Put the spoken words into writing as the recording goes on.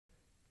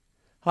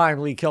Hi,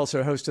 I'm Lee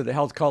Kelso, host of the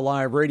Health Call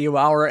Live Radio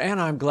Hour,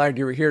 and I'm glad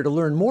you're here to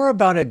learn more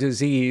about a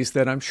disease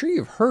that I'm sure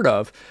you've heard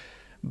of,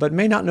 but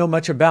may not know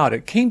much about.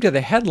 It came to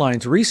the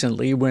headlines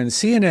recently when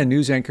CNN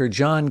news anchor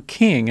John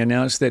King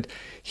announced that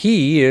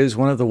he is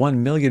one of the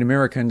 1 million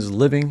Americans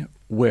living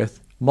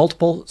with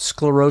multiple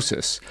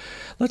sclerosis.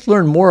 Let's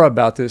learn more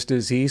about this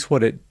disease,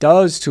 what it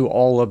does to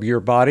all of your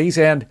bodies,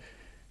 and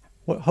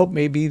what hope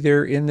may be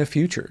there in the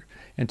future.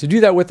 And to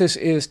do that with us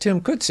is Tim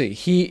Coetzee.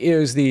 He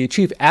is the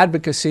Chief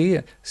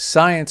Advocacy,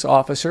 Science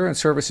Officer, and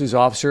Services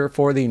Officer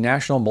for the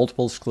National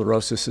Multiple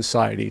Sclerosis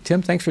Society.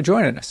 Tim, thanks for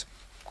joining us.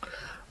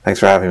 Thanks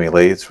for having me,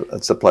 Lee.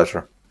 It's a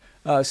pleasure.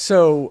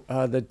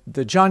 The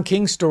John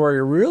King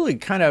story really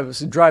kind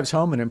of drives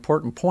home an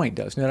important point,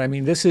 doesn't it? I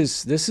mean, this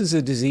is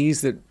a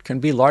disease that can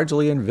be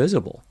largely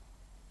invisible.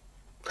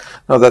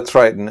 No, that's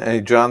right.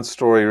 And John's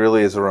story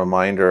really is a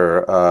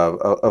reminder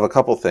of a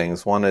couple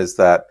things. One is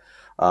that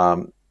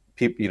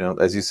people,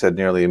 as you said,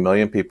 nearly 1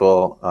 million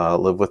people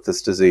live with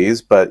this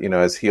disease. But,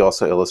 as he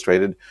also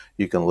illustrated,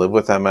 you can live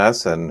with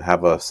MS and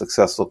have a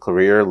successful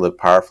career, live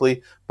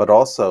powerfully. But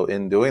also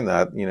in doing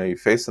that, you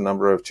face a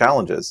number of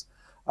challenges.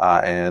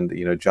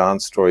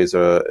 John's story is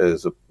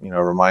a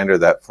reminder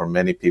that for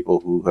many people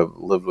who have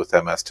lived with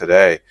MS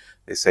today,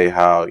 they say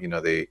how,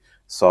 they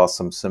saw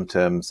some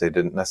symptoms. They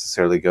didn't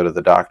necessarily go to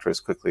the doctor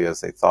as quickly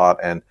as they thought.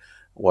 And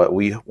what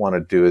we want to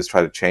do is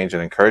try to change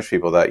and encourage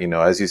people that,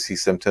 as you see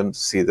symptoms,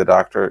 see the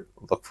doctor,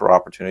 look for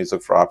opportunities,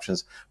 look for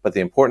options. But the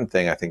important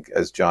thing, I think,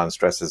 as John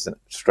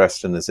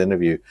stressed in this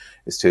interview,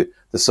 is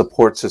the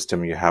support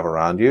system you have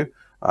around you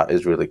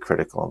is really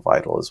critical and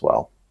vital as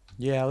well.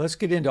 Yeah, let's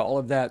get into all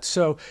of that.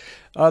 So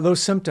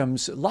those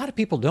symptoms, a lot of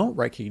people don't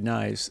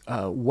recognize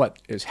what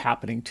is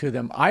happening to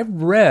them.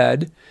 I've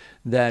read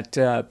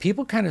that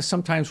people kind of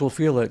sometimes will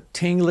feel a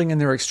tingling in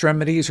their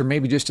extremities or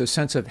maybe just a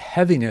sense of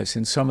heaviness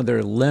in some of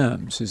their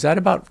limbs. Is that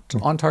about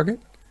on target?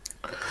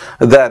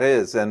 That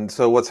is. And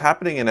so what's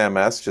happening in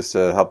MS, just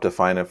to help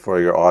define it for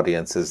your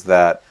audience, is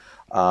that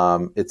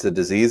it's a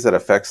disease that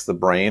affects the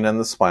brain and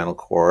the spinal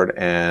cord.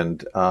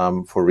 And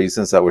for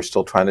reasons that we're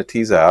still trying to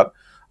tease out,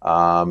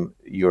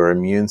 your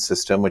immune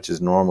system, which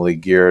is normally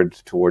geared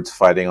towards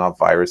fighting off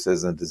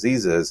viruses and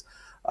diseases,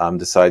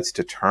 decides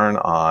to turn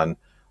on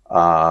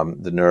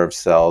the nerve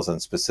cells,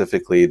 and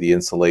specifically the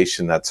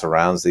insulation that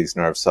surrounds these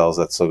nerve cells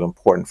that's so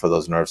important for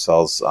those nerve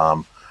cells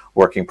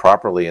working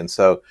properly. And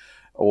so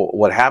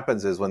what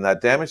happens is when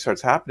that damage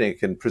starts happening, it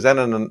can present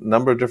in a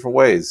number of different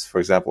ways. For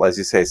example, as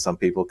you say, some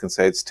people can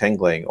say it's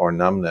tingling or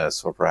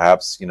numbness or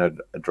perhaps,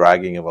 a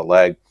dragging of a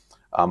leg.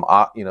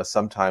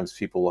 Sometimes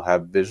people will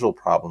have visual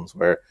problems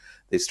where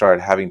they start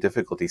having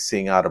difficulty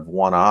seeing out of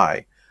one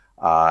eye,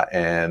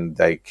 and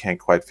they can't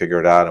quite figure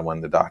it out. And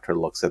when the doctor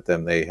looks at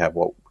them, they have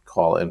what we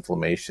call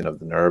inflammation of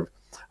the nerve,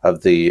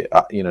 of the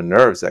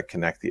nerves that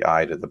connect the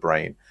eye to the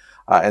brain.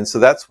 And so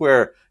that's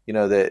where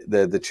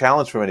the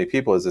challenge for many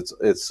people is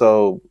it's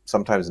so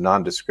sometimes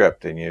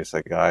nondescript, and you're just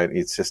like,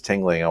 it's just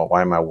tingling. Oh,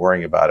 why am I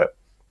worrying about it?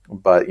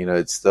 But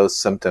it's those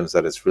symptoms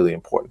that it's really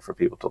important for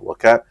people to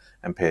look at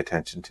and pay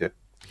attention to.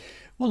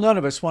 Well, none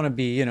of us want to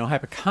be,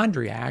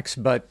 hypochondriacs,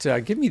 but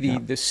give me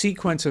the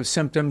sequence of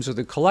symptoms or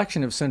the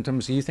collection of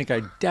symptoms you think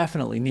I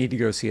definitely need to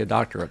go see a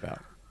doctor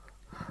about.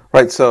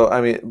 Right. So,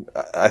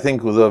 I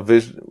think with a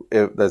vision,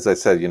 as I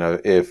said,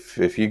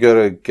 if you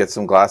go to get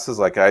some glasses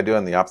like I do,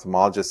 and the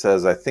ophthalmologist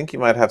says, I think you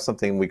might have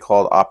something we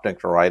call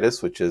optic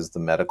neuritis, which is the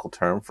medical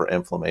term for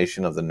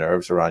inflammation of the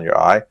nerves around your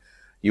eye,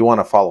 you want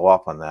to follow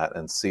up on that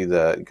and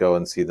go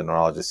and see the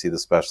neurologist, see the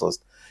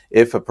specialist.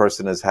 If a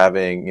person is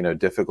having,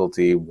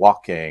 difficulty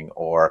walking,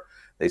 or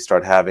they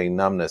start having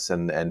numbness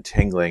and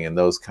tingling and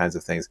those kinds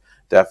of things,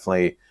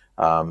 definitely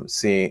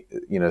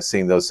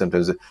seeing those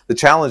symptoms. The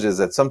challenge is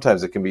that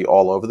sometimes it can be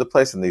all over the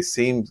place, and they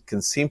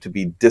can seem to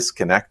be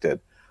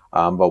disconnected.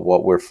 But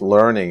what we're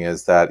learning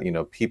is that,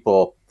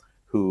 people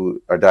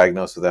who are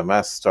diagnosed with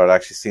MS start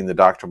actually seeing the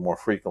doctor more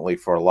frequently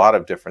for a lot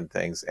of different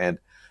things. And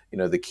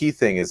the key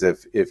thing is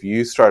if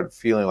you start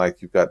feeling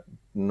like you've got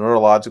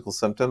neurological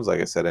symptoms, like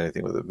I said,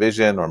 anything with a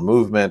vision or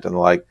movement and the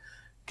like,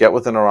 get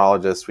with a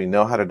neurologist. We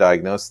know how to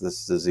diagnose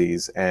this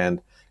disease, and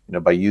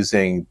by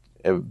using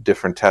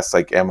different tests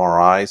like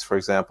MRIs, for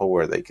example,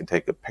 where they can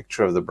take a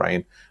picture of the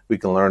brain, we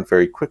can learn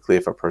very quickly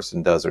if a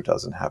person does or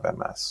doesn't have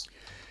MS.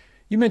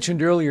 You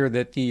mentioned earlier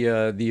that the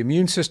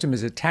immune system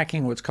is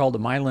attacking what's called the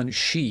myelin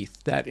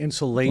sheath, that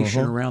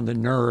insulation around the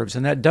nerves,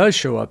 and that does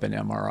show up in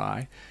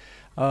MRI.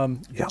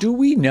 Do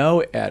we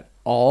know at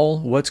all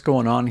what's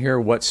going on here,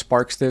 what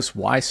sparks this,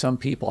 why some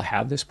people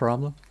have this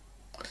problem?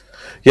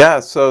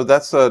 Yeah, so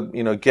that's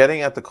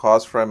getting at the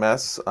cause for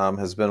MS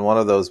has been one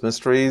of those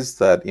mysteries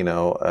that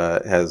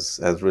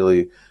has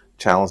really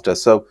challenged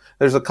us. So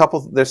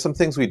there's some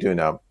things we do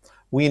know.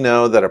 We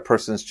know that a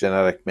person's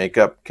genetic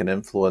makeup can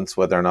influence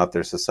whether or not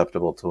they're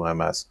susceptible to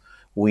MS.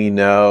 We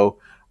know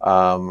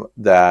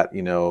that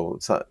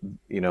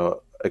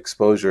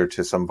exposure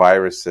to some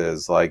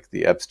viruses like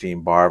the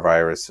Epstein-Barr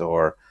virus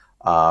or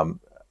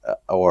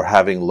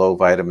having low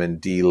vitamin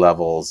D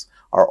levels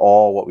are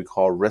all what we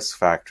call risk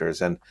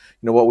factors. And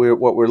what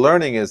we're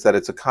learning is that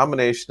it's a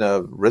combination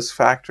of risk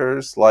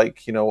factors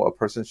like a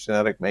person's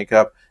genetic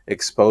makeup,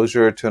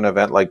 exposure to an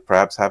event like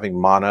perhaps having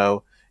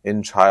mono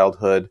in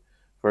childhood,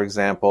 for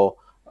example,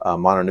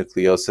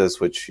 mononucleosis,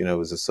 which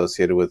was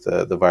associated with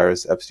the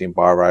virus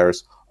Epstein-Barr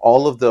virus.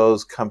 All of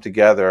those come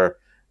together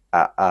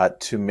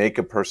to make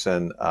a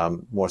person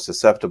more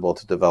susceptible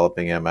to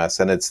developing MS.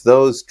 And it's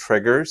those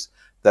triggers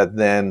that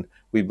then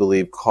we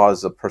believe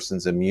cause a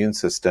person's immune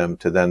system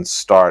to then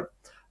start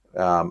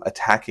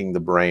attacking the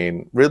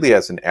brain really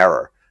as an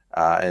error.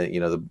 And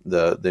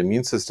the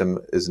immune system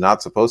is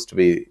not supposed to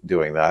be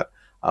doing that,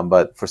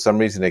 but for some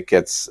reason it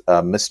gets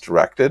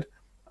misdirected.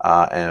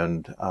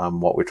 And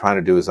what we're trying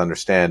to do is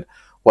understand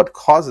what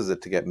causes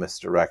it to get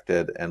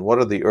misdirected and what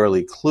are the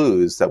early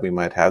clues that we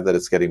might have that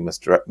it's getting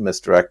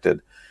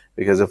misdirected.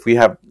 Because if we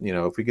have,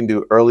 if we can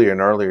do earlier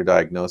and earlier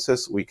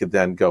diagnosis, we could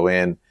then go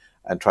in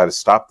and try to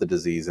stop the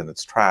disease in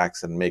its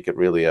tracks and make it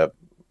really a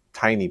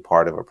tiny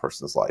part of a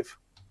person's life.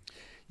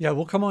 Yeah,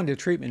 we'll come on to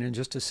treatment in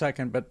just a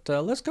second, but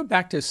let's go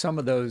back to some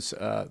of those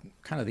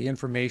kind of the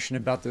information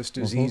about this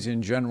disease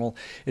in general.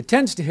 It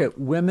tends to hit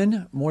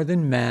women more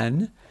than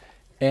men,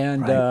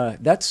 and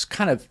that's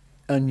kind of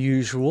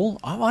unusual.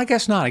 Oh, I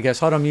guess not. I guess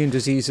autoimmune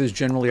diseases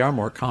generally are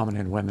more common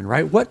in women,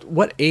 right?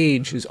 What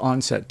age is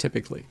onset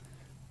typically?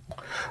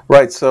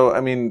 Right. So, I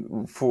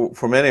mean,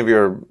 for many of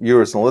your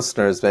viewers and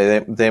listeners,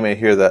 they may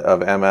hear that of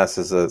MS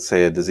as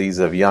a disease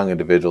of young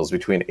individuals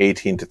between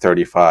 18 to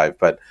 35.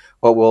 But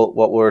what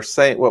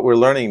we're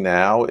learning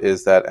now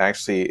is that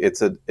actually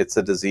it's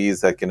a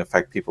disease that can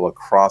affect people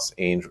across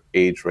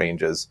age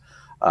ranges.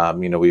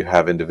 We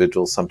have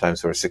individuals sometimes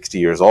who are 60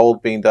 years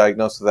old being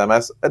diagnosed with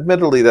MS.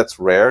 Admittedly, that's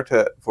rare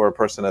for a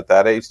person at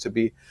that age to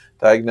be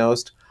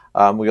diagnosed.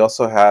 We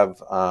also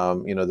have,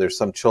 there's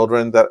some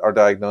children that are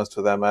diagnosed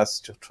with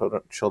MS,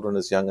 children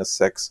as young as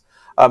 6.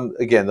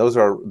 Again, those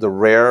are the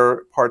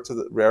rarest parts of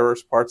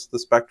the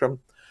spectrum.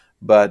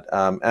 But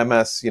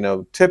MS,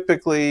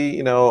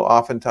 typically,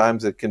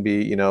 oftentimes it can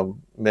be,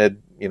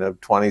 mid,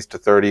 20s to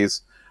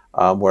 30s,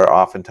 where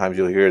oftentimes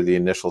you'll hear the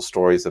initial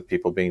stories of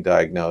people being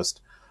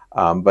diagnosed.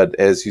 But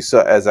as you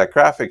saw, as that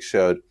graphic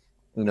showed,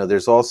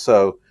 there's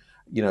also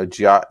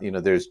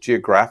there's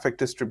geographic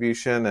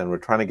distribution, and we're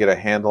trying to get a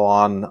handle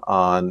on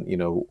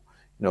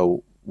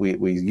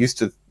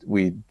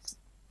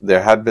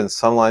there had been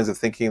some lines of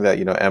thinking that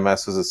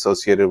MS was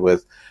associated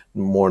with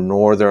more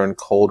northern,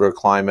 colder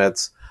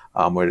climates.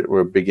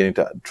 We're beginning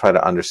to try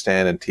to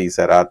understand and tease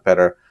that out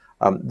better.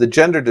 The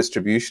gender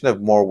distribution of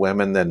more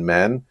women than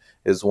men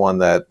is one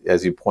that,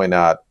 as you point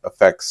out,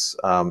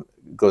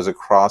 goes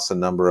across a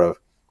number of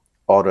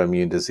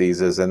autoimmune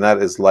diseases, and that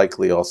is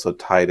likely also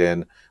tied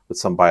in with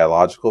some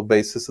biological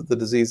basis of the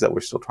disease that we're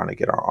still trying to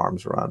get our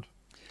arms around.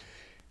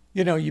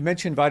 You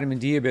mentioned vitamin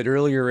D a bit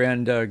earlier,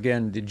 and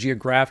again, the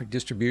geographic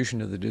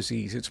distribution of the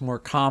disease. It's more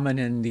common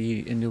in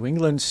New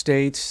England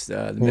states,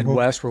 the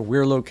Midwest, where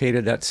we're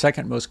located, that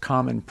second most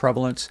common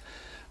prevalence.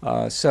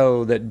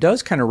 So that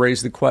does kind of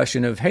raise the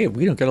question of, hey,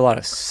 we don't get a lot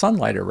of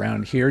sunlight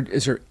around here.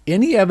 Is there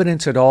any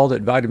evidence at all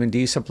that vitamin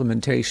D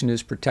supplementation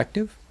is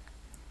protective?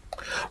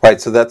 Right,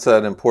 so that's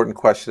an important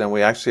question, and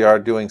we actually are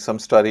doing some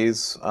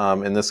studies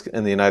in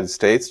the United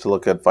States to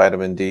look at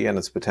vitamin D and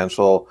its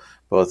potential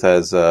both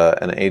as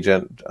an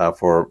agent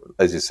for,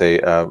 as you say,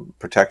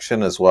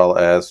 protection, as well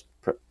as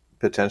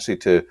potentially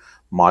to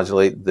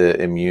modulate the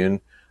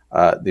immune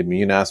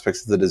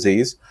aspects of the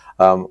disease.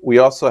 We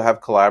also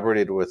have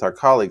collaborated with our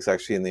colleagues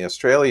actually in the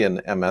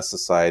Australian MS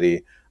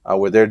Society,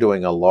 where they're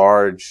doing a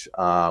large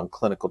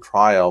clinical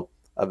trial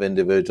of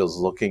individuals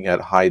looking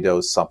at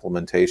high-dose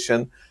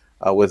supplementation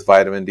with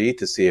vitamin D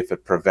to see if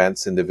it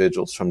prevents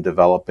individuals from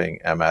developing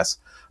MS.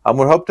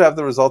 We hope to have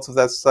the results of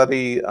that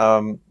study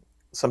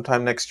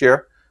sometime next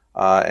year.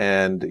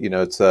 And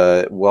it's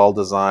a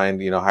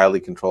well-designed,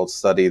 highly controlled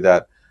study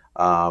that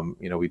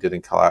we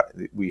did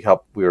we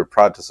were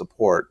proud to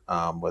support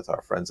with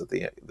our friends at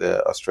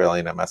the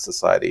Australian MS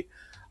Society.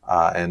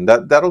 And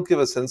that'll give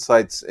us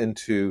insights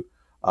into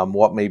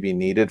what may be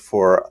needed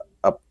for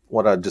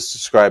what I just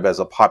describe as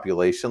a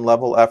population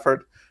level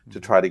effort to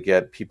try to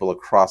get people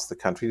across the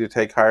country to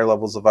take higher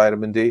levels of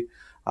vitamin D.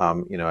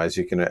 As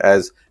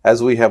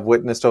we have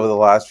witnessed over the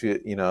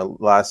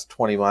last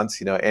 20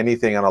 months,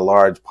 anything on a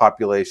large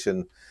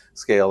population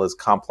scale is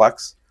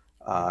complex.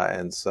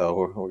 And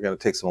so we're going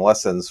to take some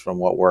lessons from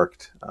what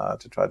worked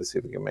to try to see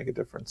if we can make a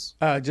difference.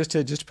 Just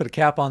to put a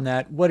cap on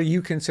that, what do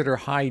you consider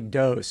high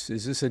dose?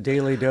 Is this a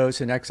daily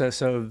dose in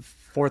excess of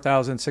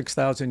 4,000,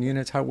 6,000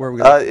 units? Where are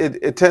we?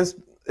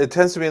 It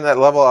tends to be in that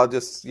level. I'll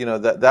just,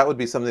 that would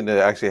be something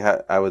to actually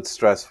I would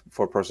stress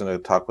for a person to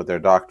talk with their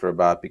doctor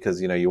about,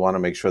 because, you want to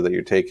make sure that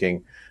you're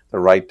taking the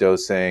right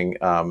dosing,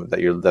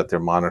 that they're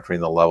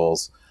monitoring the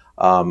levels.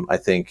 I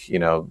think,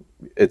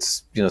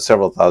 it's,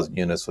 several thousand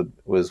units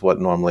was what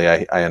normally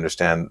I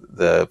understand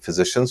the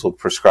physicians will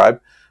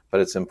prescribe, but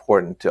it's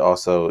important to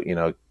also,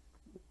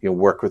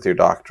 work with your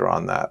doctor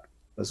on that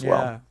as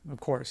well. Yeah, of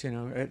course.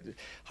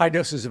 High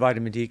doses of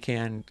vitamin D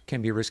can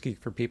be risky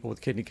for people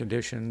with kidney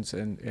conditions,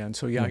 and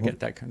so yeah, I Mm-hmm. get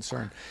that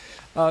concern.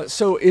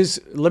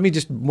 Let me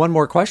just one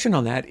more question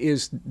on that: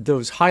 is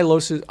those high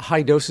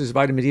doses of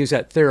vitamin D, is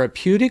that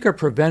therapeutic or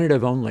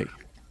preventative only?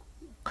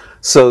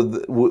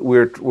 So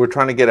we're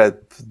trying to get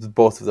at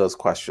both of those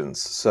questions.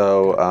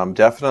 So Okay.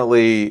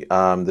 definitely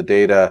the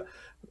data,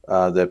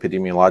 the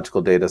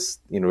epidemiological data,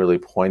 really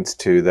points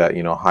to that.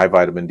 High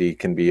vitamin D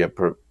can be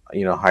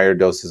higher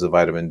doses of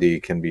vitamin D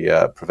can be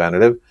a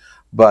preventative,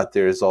 but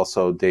there is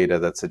also data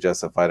that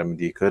suggests that vitamin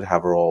D could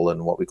have a role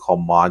in what we call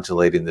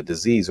modulating the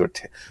disease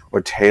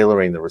or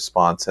tailoring the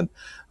response. And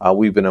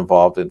we've been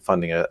involved in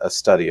funding a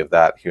study of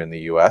that here in the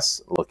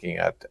U.S., looking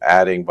at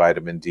adding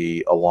vitamin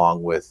D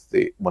along with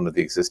one of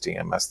the existing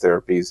MS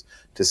therapies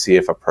to see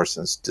if a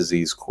person's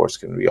disease course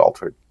can be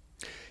altered.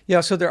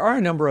 Yeah, so there are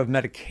a number of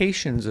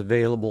medications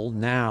available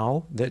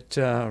now that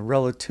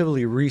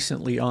relatively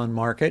recently on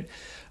market.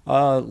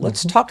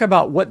 Let's Mhm. talk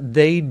about what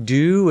they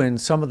do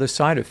and some of the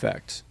side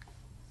effects.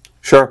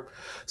 Sure.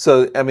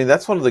 So, I mean,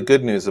 that's one of the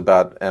good news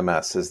about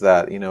MS is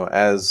that,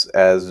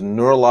 as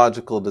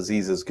neurological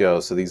diseases go,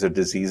 so these are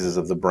diseases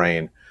of the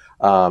brain,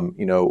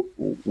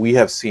 we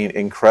have seen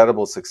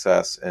incredible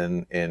success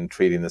in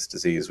treating this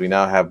disease. We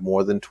now have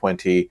more than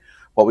 20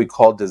 what we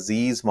call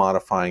disease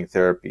modifying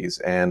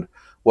therapies. And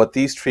what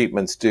these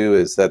treatments do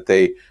is that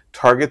they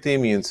target the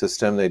immune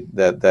system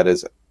that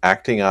is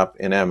acting up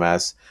in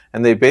MS,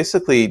 and they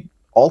basically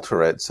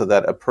alter it so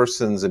that a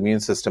person's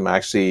immune system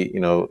actually,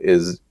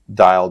 is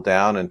dialed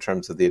down in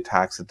terms of the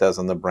attacks it does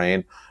on the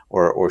brain,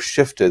 or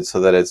shifted so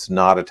that it's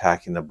not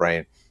attacking the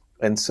brain.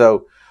 And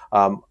so,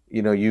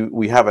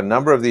 we have a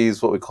number of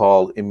these, what we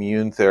call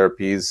immune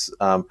therapies.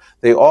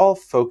 They all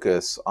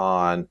focus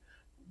on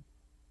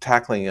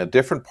tackling a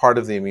different part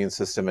of the immune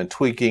system and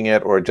tweaking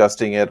it or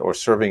adjusting it or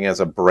serving as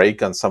a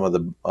brake on some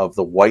of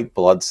the white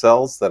blood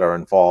cells that are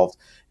involved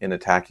in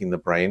attacking the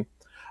brain.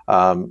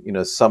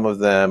 Some of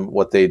them,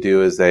 what they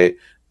do is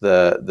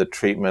the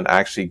treatment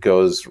actually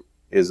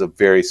is a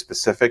very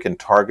specific and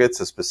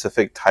targets a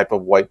specific type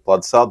of white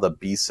blood cell, the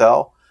B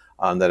cell,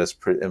 that is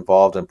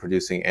involved in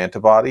producing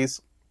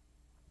antibodies.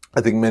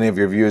 I think many of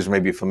your viewers may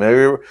be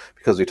familiar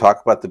because we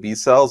talk about the B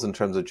cells in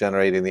terms of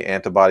generating the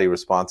antibody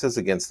responses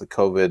against the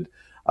COVID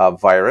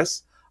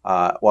virus.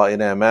 While in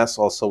MS,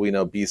 also we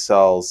know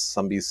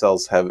some B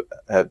cells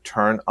have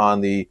turned on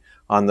the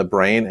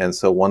brain, and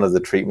so one of the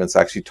treatments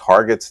actually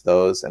targets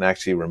those and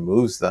actually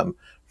removes them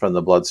from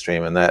the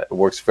bloodstream, and that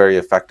works very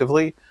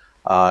effectively.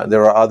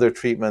 There are other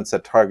treatments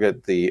that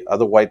target the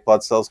other white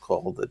blood cells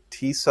called the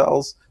T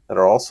cells that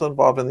are also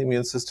involved in the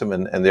immune system,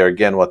 and there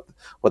again,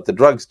 what the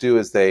drugs do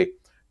is they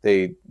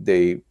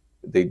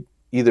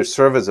either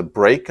serve as a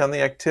brake on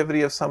the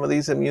activity of some of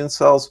these immune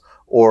cells,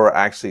 or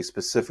actually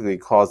specifically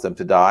cause them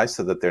to die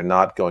so that they're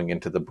not going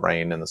into the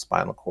brain and the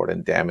spinal cord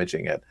and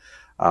damaging it.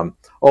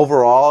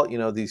 Overall,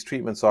 these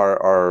treatments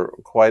are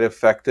quite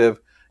effective.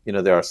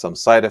 There are some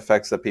side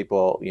effects that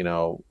people,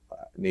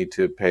 need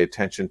to pay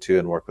attention to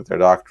and work with their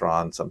doctor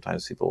on.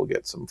 Sometimes people will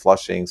get some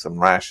flushing, some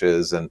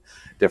rashes, and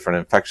different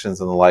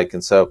infections and the like.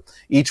 And so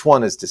each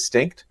one is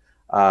distinct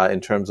in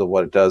terms of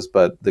what it does.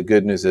 But the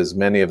good news is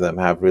many of them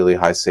have really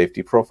high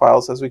safety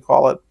profiles, as we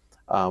call it,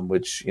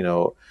 which,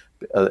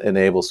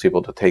 enables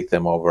people to take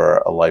them over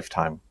a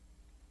lifetime.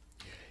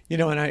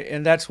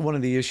 And that's one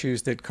of the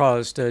issues that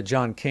caused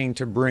John King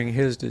to bring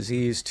his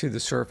disease to the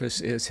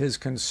surface, is his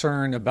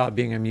concern about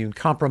being immune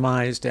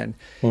compromised, and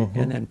Hmm.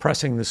 then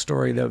pressing the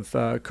story of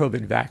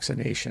COVID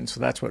vaccination. So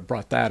that's what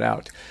brought that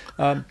out.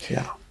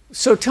 Yeah.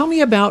 So tell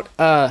me about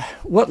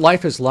what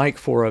life is like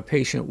for a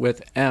patient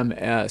with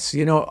MS.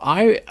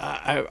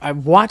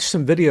 I've watched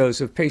some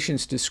videos of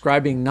patients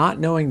describing not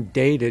knowing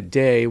day to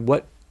day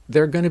what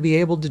they're going to be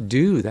able to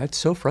do. That's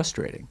so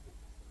frustrating.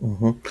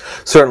 Hmm.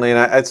 Certainly, and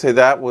I'd say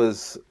that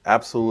was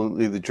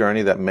absolutely the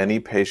journey that many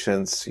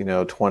patients,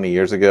 20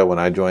 years ago when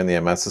I joined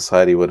the MS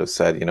Society would have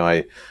said,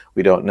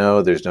 we don't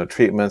know, there's no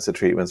treatments, the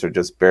treatments are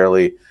just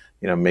barely,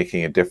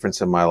 making a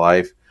difference in my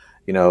life,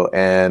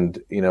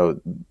 and,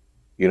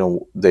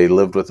 they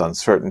lived with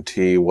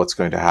uncertainty. What's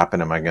going to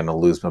happen? Am I going to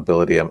lose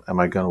mobility? Am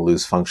I going to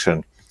lose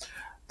function?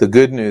 The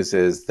good news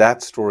is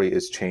that story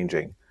is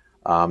changing.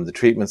 The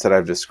treatments that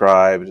I've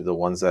described, the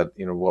ones that,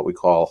 what we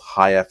call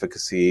high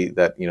efficacy,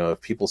 that,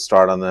 if people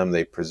start on them,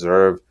 they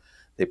preserve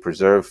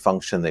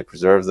function, they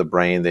preserve the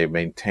brain, they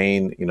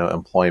maintain,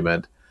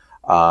 employment,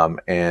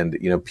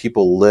 and,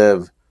 people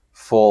live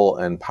full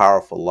and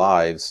powerful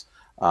lives,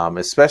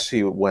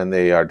 especially when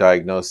they are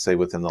diagnosed, say,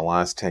 within the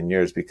last 10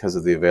 years because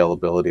of the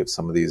availability of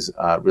some of these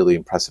really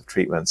impressive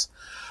treatments.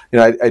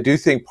 I do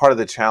think part of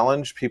the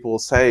challenge people will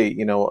say,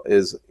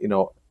 is,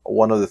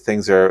 one of the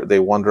things they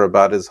wonder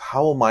about is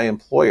how will my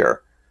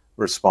employer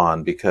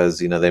respond? Because,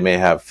 they may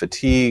have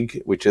fatigue,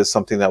 which is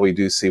something that we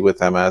do see with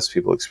MS.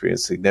 People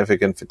experience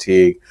significant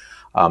fatigue.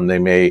 They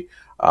may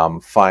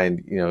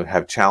find,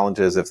 have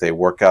challenges if they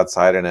work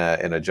outside in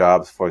a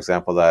job, for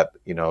example, that,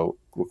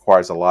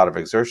 requires a lot of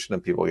exertion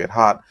and people get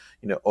hot.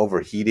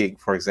 Overheating,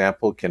 for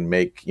example, can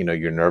make,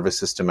 your nervous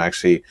system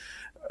actually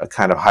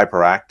kind of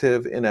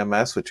hyperactive in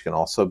MS, which can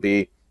also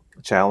be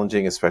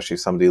challenging, especially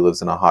if somebody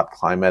lives in a hot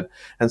climate.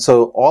 And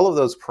so all of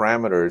those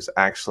parameters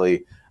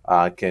actually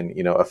can,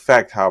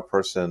 affect how a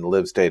person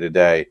lives day to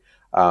day.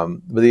 But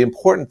the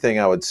important thing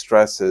I would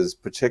stress is,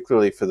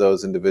 particularly for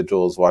those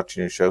individuals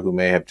watching your show who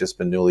may have just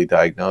been newly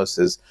diagnosed,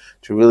 is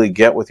to really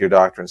get with your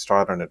doctor and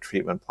start on a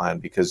treatment plan,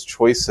 because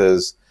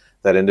choices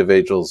that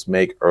individuals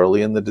make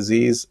early in the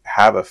disease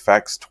have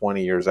effects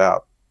 20 years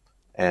out.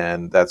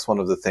 And that's one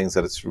of the things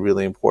that it's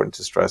really important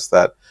to stress,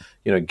 that,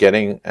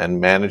 getting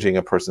and managing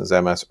a person's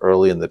MS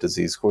early in the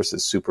disease course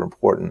is super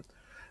important.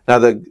 Now,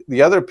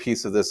 the other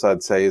piece of this,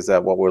 I'd say, is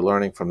that what we're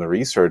learning from the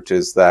research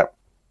is that,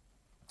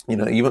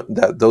 even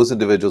that those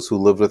individuals who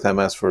lived with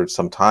MS for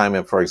some time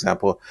and, for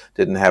example,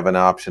 didn't have an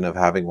option of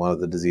having one of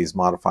the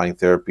disease-modifying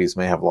therapies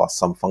may have lost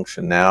some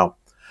function now.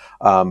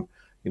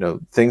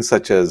 Things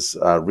such as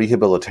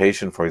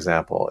rehabilitation, for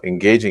example,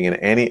 engaging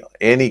in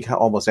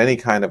almost any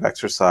kind of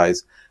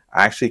exercise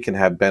actually can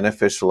have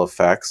beneficial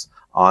effects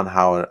on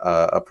how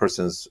a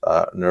person's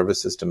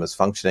nervous system is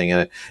functioning.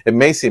 And it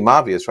may seem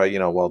obvious, right?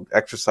 Well,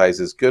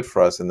 exercise is good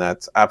for us, and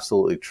that's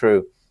absolutely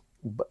true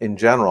in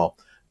general.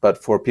 But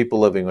for people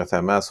living with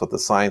MS, what the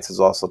science is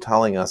also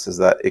telling us is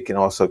that it can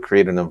also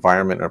create an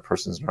environment in a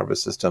person's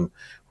nervous system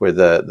where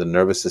the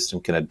nervous system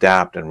can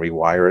adapt and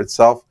rewire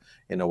itself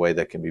in a way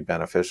that can be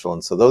beneficial.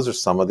 And so those are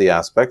some of the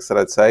aspects that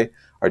I'd say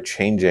are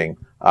changing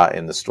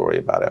in the story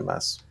about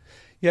MS.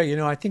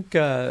 Yeah, I think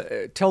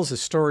it tells a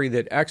story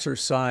that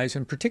exercise,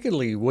 and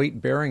particularly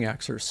weight-bearing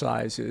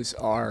exercises,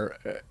 are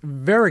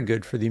very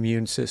good for the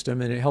immune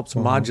system, and it helps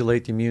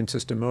modulate the immune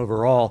system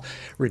overall,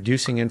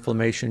 reducing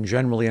inflammation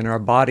generally in our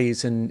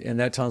bodies, and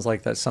that sounds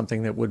like that's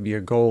something that would be a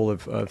goal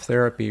of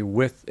therapy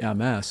with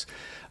MS.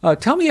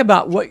 Tell me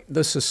about what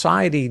the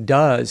society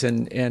does,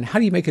 and how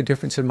do you make a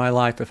difference in my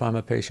life if I'm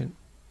a patient?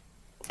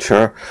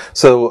 Sure.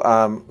 So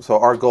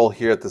our goal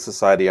here at the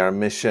Society, our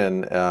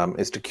mission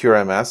is to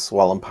cure MS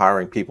while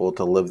empowering people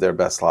to live their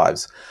best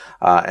lives,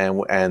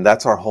 and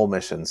that's our whole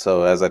mission.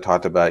 So as I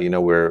talked about,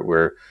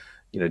 we're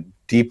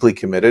deeply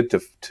committed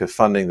to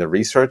funding the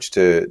research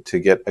to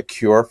get a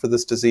cure for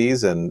this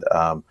disease, and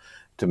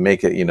to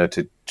make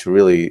it, to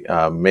really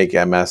make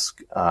MS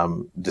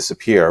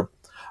disappear.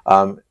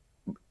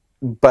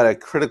 But a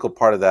critical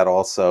part of that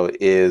also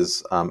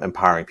is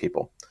empowering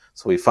people.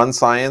 So we fund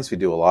science. We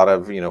do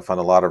fund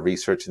a lot of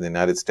research in the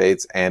United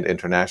States and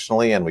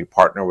internationally, and we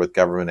partner with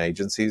government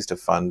agencies to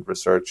fund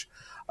research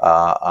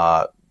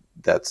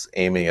that's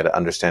aiming at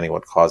understanding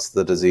what causes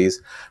the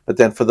disease. But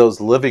then for those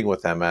living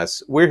with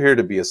MS, we're here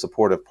to be a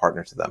supportive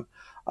partner to them.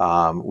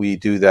 We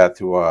do that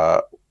through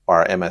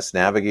our MS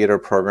Navigator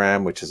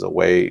program, which is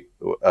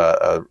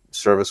a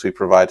service we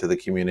provide to the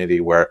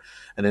community where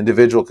an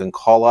individual can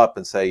call up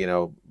and say,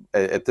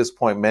 at this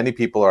point, many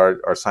people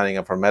are signing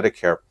up for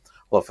Medicare.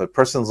 Well, if a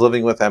person's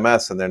living with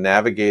MS and they're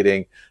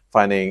navigating,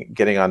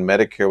 getting on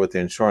Medicare with the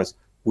insurance,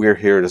 we're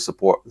here to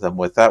support them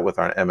with that, with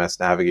our MS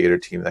Navigator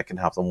team that can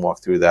help them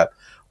walk through that.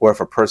 Or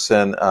if a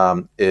person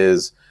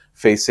is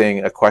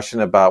facing a question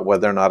about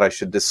whether or not I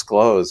should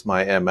disclose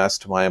my MS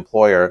to my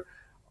employer,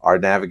 our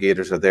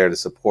navigators are there to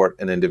support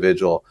an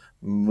individual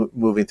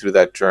moving through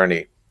that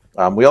journey.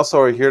 We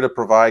also are here to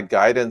provide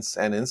guidance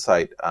and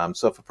insight.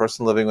 So if a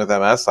person living with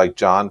MS, like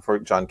John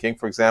King,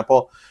 for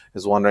example,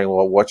 is wondering,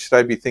 well, what should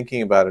I be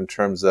thinking about in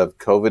terms of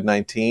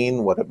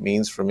COVID-19, what it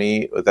means for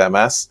me with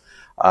MS,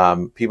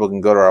 people can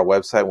go to our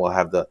website. We'll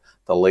have the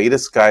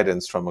latest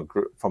guidance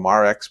from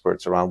our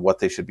experts around what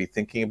they should be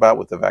thinking about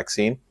with the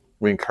vaccine.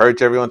 We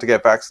encourage everyone to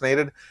get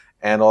vaccinated,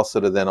 and also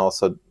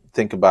to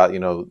think about,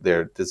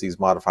 their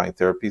disease-modifying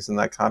therapies in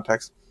that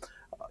context.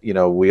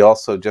 We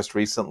also just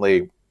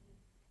recently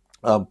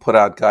put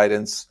out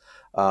guidance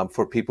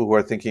for people who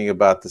are thinking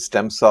about the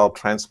stem cell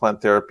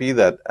transplant therapy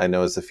that I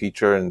know is a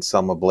feature in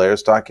Selma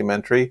Blair's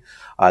documentary.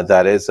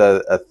 That is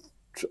an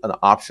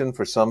option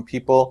for some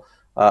people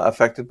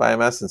affected by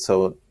MS. And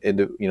so,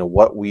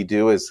 what we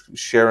do is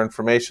share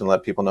information,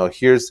 let people know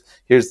here's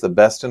the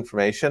best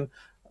information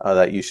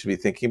that you should be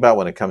thinking about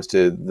when it comes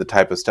to the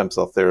type of stem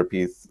cell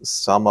therapy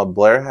Selma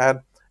Blair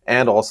had,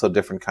 and also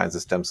different kinds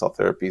of stem cell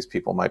therapies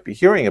people might be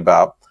hearing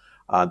about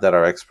that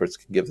our experts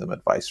can give them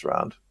advice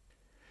around.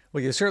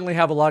 Well, you certainly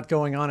have a lot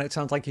going on. It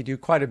sounds like you do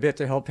quite a bit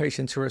to help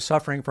patients who are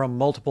suffering from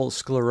multiple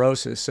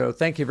sclerosis. So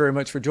thank you very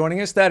much for joining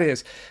us. That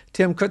is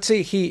Tim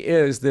Coetzee. He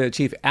is the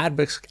Chief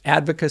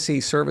Advocacy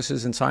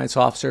Services and Science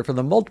Officer for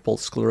the Multiple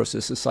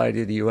Sclerosis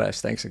Society of the U.S.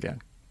 Thanks again.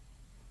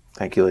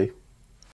 Thank you, Lee.